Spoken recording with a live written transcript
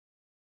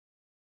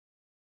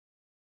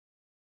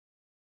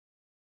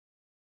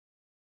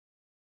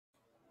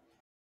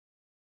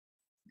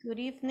Good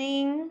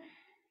evening.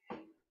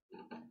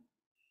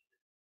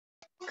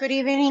 Good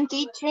evening,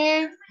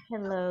 teacher.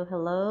 Hello,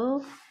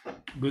 hello.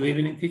 Good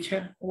evening,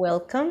 teacher.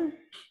 Welcome.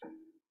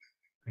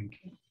 Thank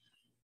you.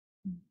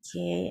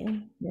 Okay,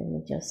 let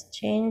me just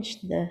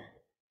change the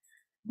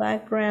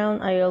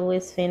background. I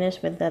always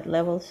finish with that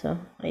level, so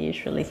I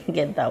usually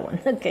get that one.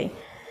 Okay,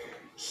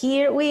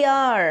 here we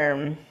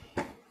are.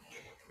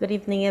 Good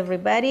evening,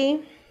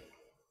 everybody.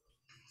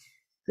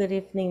 Good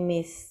evening,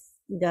 Miss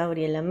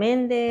Gabriela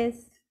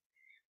Mendez,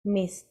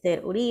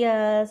 Mr.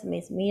 Urias,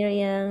 Miss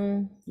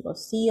Miriam,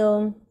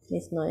 Rocio,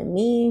 Miss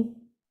Noemi,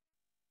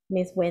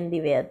 Miss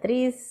Wendy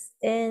Beatriz,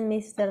 and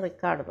Mr.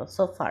 Ricardo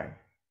so far.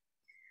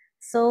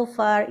 So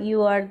far,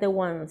 you are the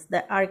ones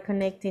that are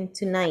connecting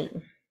tonight.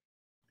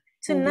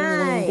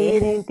 Tonight. Good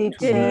evening,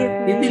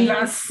 teacher. It's the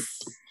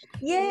last.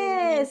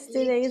 Yes,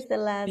 today is the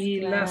last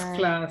The class. last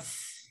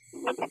class.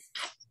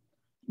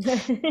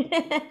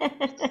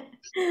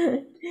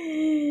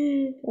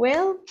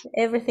 Well,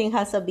 everything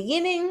has a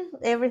beginning,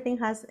 everything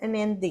has an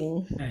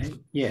ending.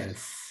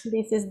 Yes.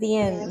 This is the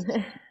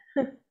end.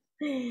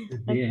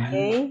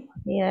 Okay,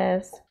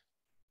 yes.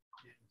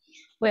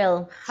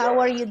 Well, how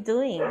are you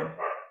doing?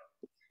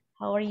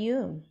 How are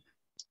you?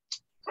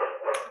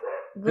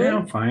 Good?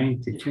 I'm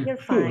fine, teacher. You're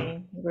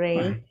fine.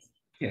 Great. Fine.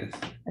 Yes.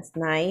 That's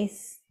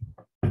nice.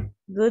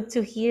 Good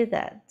to hear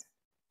that.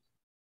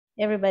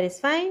 Everybody's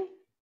fine?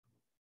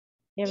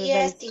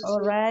 Everybody's teacher.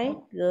 all right?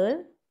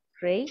 Good.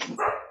 Great.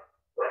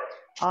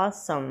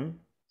 Awesome.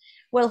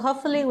 Well,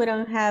 hopefully we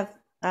don't have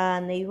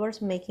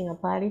neighbors making a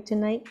party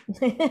tonight.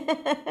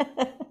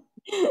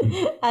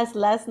 As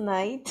last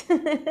night.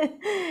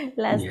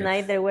 Last Yes.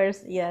 night there were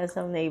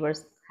some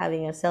neighbors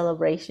having a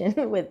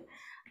celebration with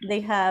they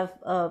have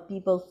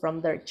people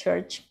from their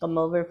church come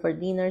over for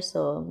dinner,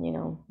 so you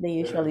know they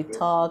usually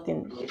talk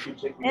and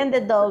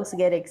the dogs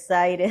get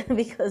excited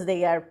because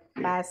they are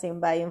passing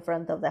by in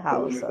front of the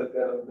house, so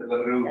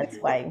that's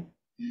why.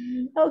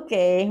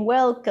 Okay,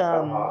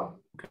 welcome.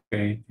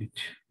 Okay,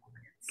 teacher.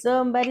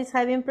 Somebody's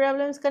having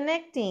problems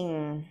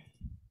connecting.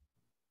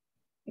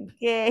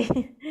 Okay.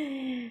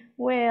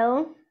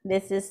 Well,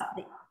 this is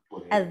the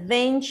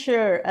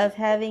adventure of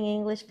having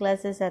English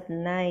classes at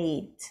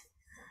night.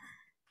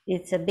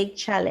 It's a big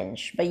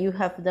challenge, but you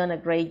have done a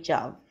great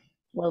job.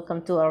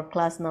 Welcome to our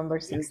class number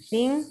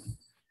 16.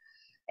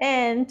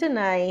 And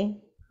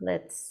tonight,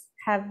 let's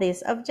have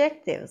these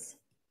objectives.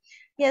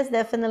 Yes,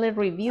 definitely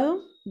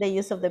review the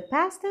use of the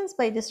past tense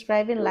by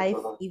describing life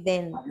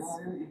events.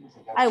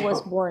 I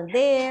was born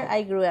there,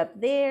 I grew up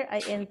there, I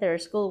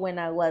entered school when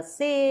I was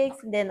 6,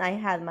 then I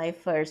had my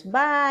first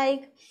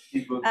bike,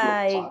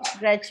 I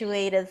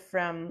graduated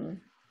from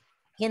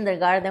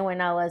kindergarten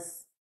when I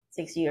was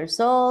 6 years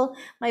old,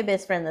 my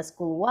best friend at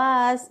school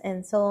was,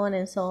 and so on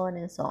and so on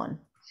and so on.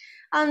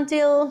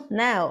 Until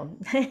now.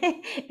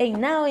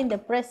 And now in the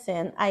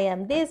present, I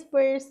am this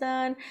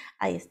person,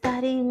 I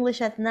study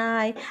English at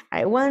night,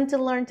 I want to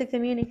learn to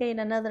communicate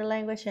another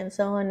language, and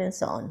so on and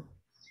so on.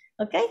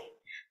 Okay?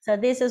 So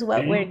this is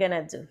what we're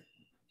gonna do.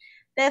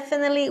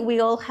 Definitely,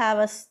 we all have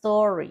a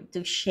story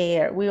to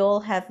share. We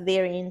all have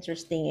very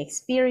interesting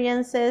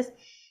experiences.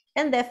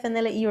 And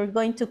definitely, you're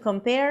going to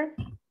compare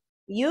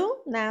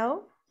you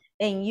now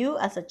and you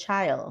as a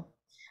child.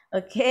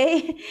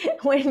 Okay?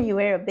 When you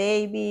were a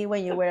baby,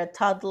 when you were a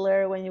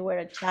toddler, when you were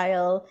a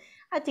child,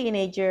 a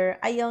teenager,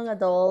 a young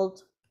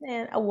adult,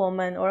 and a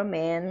woman or a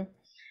man,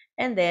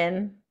 and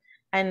then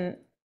an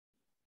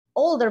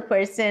older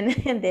person,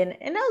 and then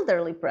an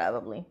elderly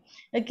probably.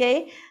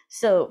 Okay?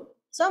 So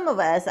some of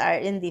us are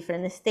in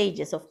different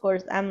stages. Of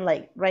course, I'm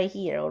like right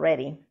here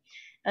already.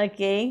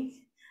 Okay?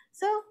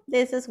 So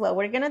this is what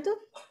we're gonna do.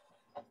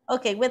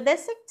 Okay, with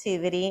this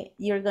activity,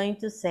 you're going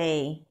to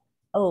say,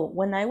 oh,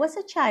 when I was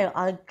a child,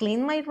 I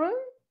cleaned my room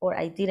or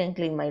I didn't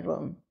clean my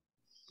room.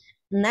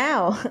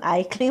 Now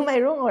I clean my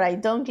room or I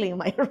don't clean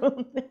my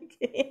room.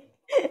 Okay.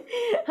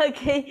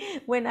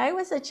 Okay, when I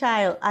was a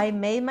child, I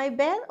made my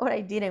bed or I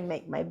didn't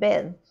make my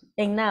bed.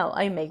 And now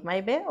I make my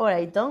bed or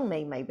I don't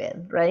make my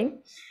bed, right?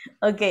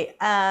 Okay,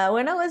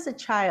 when I was a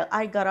child,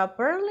 I got up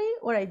early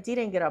or I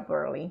didn't get up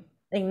early.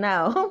 And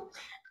now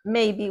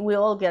maybe we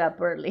all get up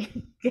early,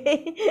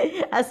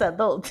 okay, as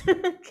adults.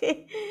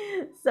 Okay,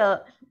 so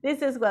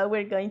this is what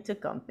we're going to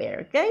compare,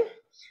 okay?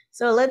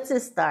 So let's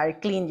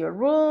start. Clean your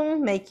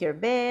room, make your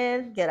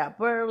bed, get up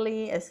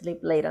early, sleep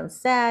late on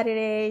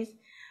Saturdays,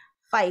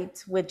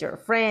 fight with your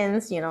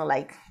friends, you know,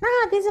 like,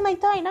 this is my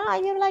toy, no,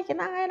 I don't like it,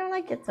 no, I don't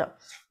like it. So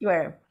you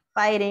are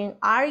fighting,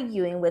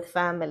 arguing with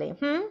family.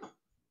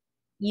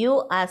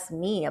 You asked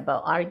me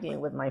about arguing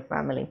with my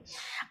family.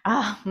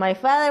 My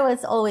father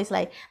was always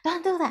like,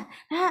 don't do that.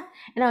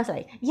 And I was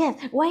like,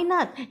 yes, why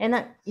not? And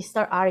then you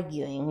start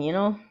arguing, you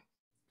know,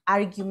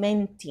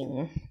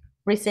 argumenting,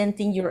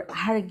 presenting your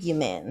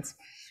arguments.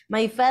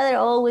 My father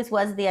always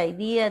was the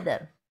idea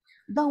that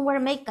don't wear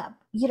makeup.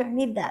 You don't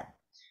need that.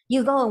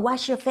 You go and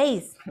wash your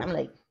face. I'm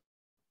like,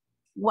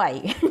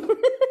 why?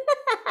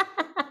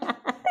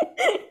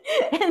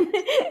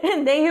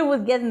 and then he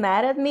would get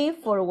mad at me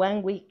for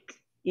 1 week.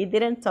 He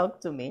didn't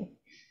talk to me.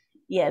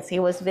 Yes, he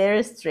was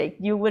very strict.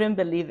 You wouldn't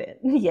believe it.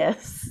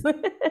 Yes.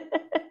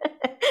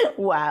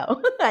 Wow,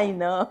 I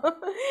know.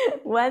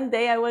 One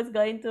day I was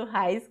going to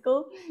high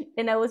school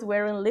and I was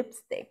wearing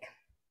lipstick.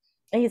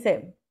 And he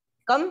said,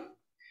 come.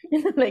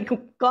 And I'm like,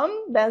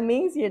 come? That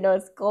means,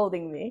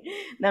 scolding me.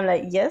 And I'm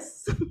like,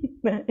 yes,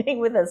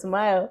 with a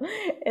smile.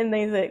 And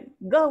they said,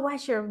 go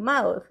wash your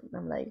mouth. And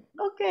I'm like,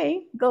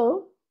 okay,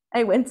 go.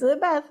 I went to the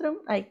bathroom,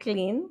 I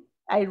cleaned,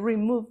 I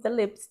removed the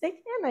lipstick,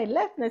 and I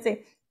left. And I said,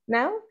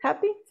 now,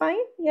 happy,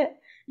 fine? Yeah.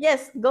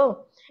 Yes,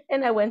 go.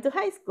 And I went to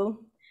high school.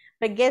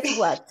 But guess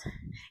what?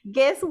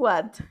 Guess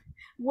what?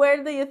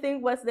 Where do you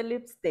think was the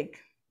lipstick?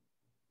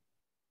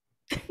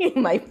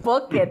 In my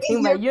pocket, in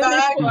In my your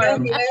pocket,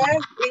 uniform.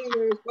 yes, in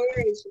your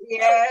purse,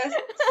 yes.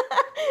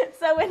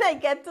 So when I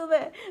get to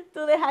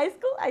the high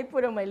school, I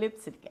put on my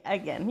lipstick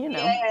again,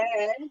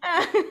 Yes.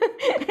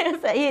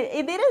 So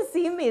he didn't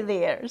see me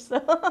there,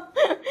 so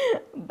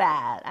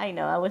bad. I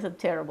know I was a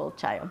terrible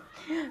child.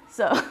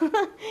 So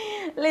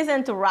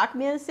listen to rock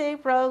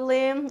music,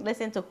 probably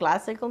listen to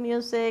classical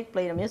music,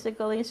 play a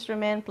musical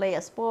instrument, play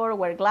a sport,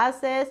 wear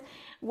glasses,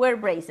 wear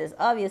braces.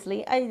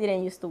 Obviously, I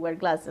didn't used to wear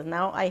glasses.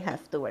 Now I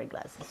have to wear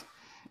glasses.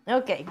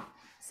 Okay,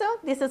 so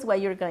this is what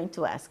you're going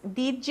to ask.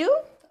 Did you,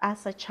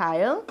 as a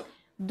child,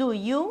 do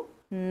you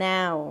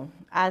now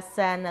as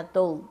an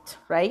adult,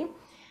 right?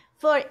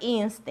 For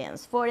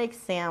instance, for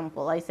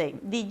example, I say,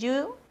 did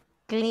you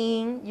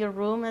clean your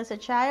room as a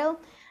child?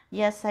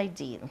 Yes, I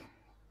did.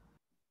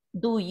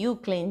 Do you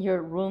clean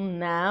your room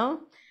now?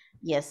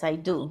 Yes, I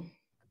do.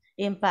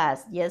 In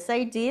past, yes,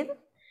 I did.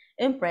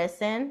 In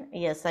present,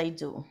 yes, I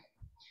do.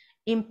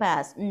 In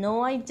past,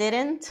 no, I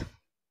didn't.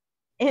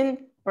 In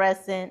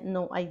present,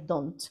 no, I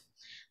don't.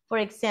 For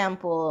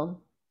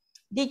example,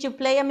 did you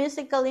play a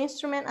musical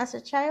instrument as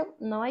a child?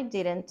 No, I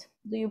didn't.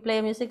 Do you play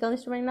a musical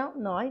instrument now?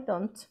 No, I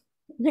don't.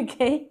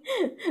 Okay,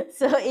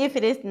 so if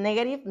it is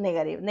negative,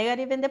 negative,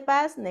 negative in the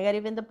past,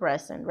 negative in the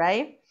present,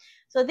 right?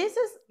 So this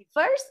is,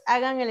 first,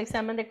 hagan el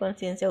examen de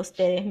conciencia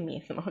ustedes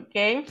mismos,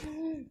 okay?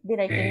 Did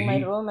I clean my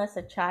room as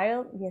a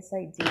child? Yes,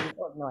 I did.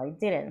 Or no, I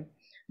didn't.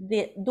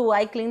 Do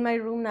I clean my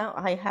room now?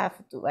 I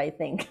have to, I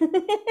think.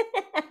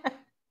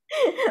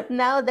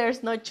 Now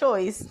there's no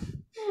choice.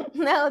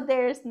 Now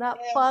there's no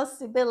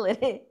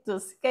possibility to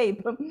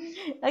escape.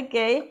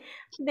 Okay,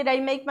 did I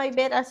make my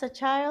bed as a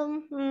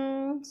child?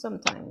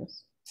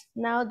 Sometimes.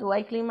 Now, do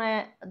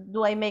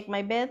I make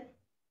my bed?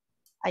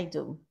 I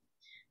do.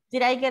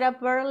 Did I get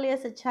up early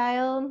as a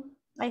child?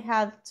 I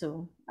had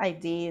to. I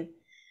did.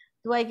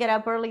 Do I get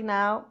up early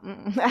now?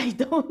 I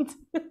don't.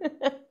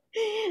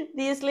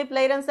 Do you sleep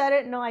late on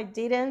Saturday? No, I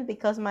didn't,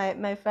 because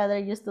my father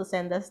used to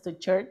send us to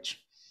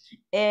church.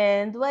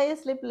 And do I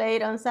sleep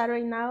late on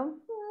Saturday now?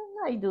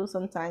 I do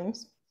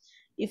sometimes.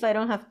 If I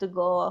don't have to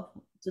go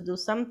to do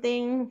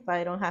something, if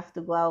I don't have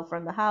to go out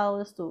from the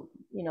house to,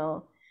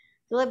 to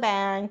the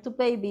bank, to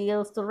pay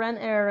bills, to run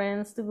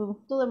errands, to go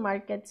to the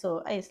market,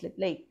 so I sleep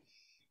late.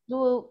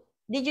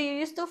 Did you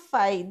used to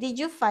fight? Did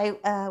you fight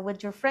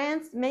with your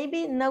friends?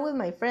 Maybe not with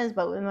my friends,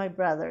 but with my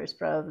brothers,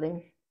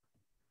 probably.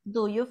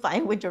 Do you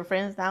fight with your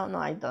friends now? No,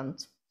 I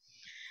don't.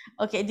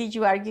 Okay, did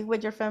you argue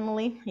with your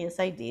family? Yes,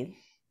 I did.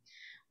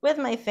 With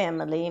my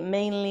family,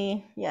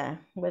 mainly, yeah,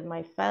 with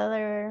my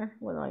father,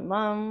 with my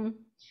mom,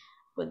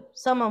 with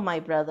some of my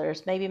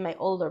brothers, maybe my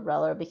older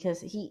brother, because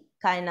he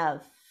kind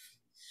of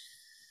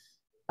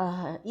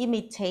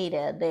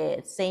imitated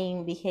the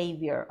same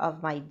behavior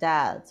of my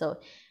dad. So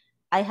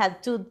I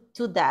had two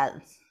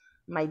dads,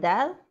 my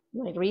dad,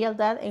 my real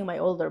dad, and my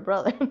older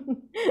brother.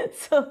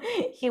 So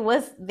he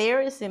was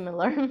very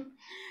similar.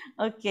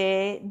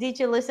 Okay, did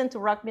you listen to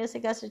rock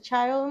music as a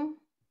child?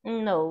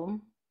 No.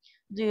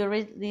 Do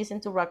you listen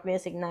to rock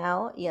music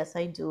now? Yes,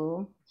 I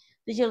do.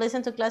 Did you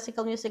listen to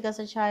classical music as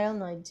a child?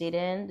 No, I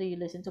didn't. Do you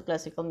listen to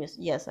classical music?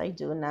 Yes, I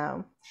do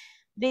now.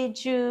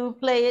 Did you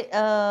play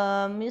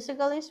a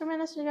musical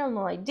instrument as a child?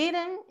 No, I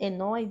didn't. And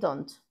no, I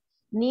don't.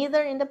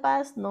 Neither in the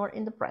past nor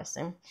in the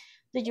present.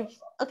 Did you?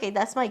 Okay,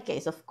 that's my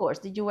case, of course.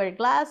 Did you wear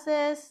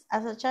glasses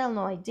as a child?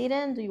 No, I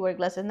didn't. Do you wear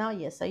glasses now?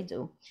 Yes, I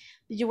do.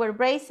 Did you wear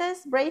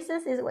braces?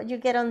 Braces is what you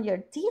get on your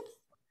teeth.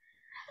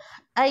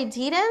 I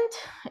didn't,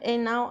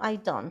 and now I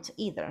don't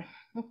either.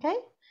 Okay,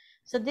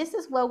 so this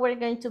is what we're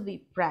going to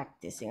be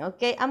practicing.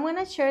 Okay, I'm going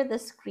to share the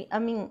screen.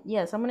 I'm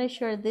going to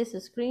share this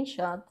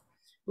screenshot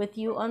with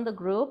you on the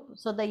group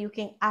so that you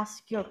can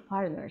ask your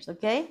partners.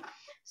 Okay,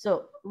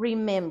 so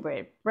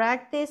remember,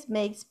 practice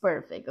makes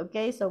perfect.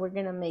 Okay, so we're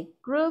going to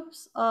make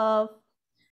groups of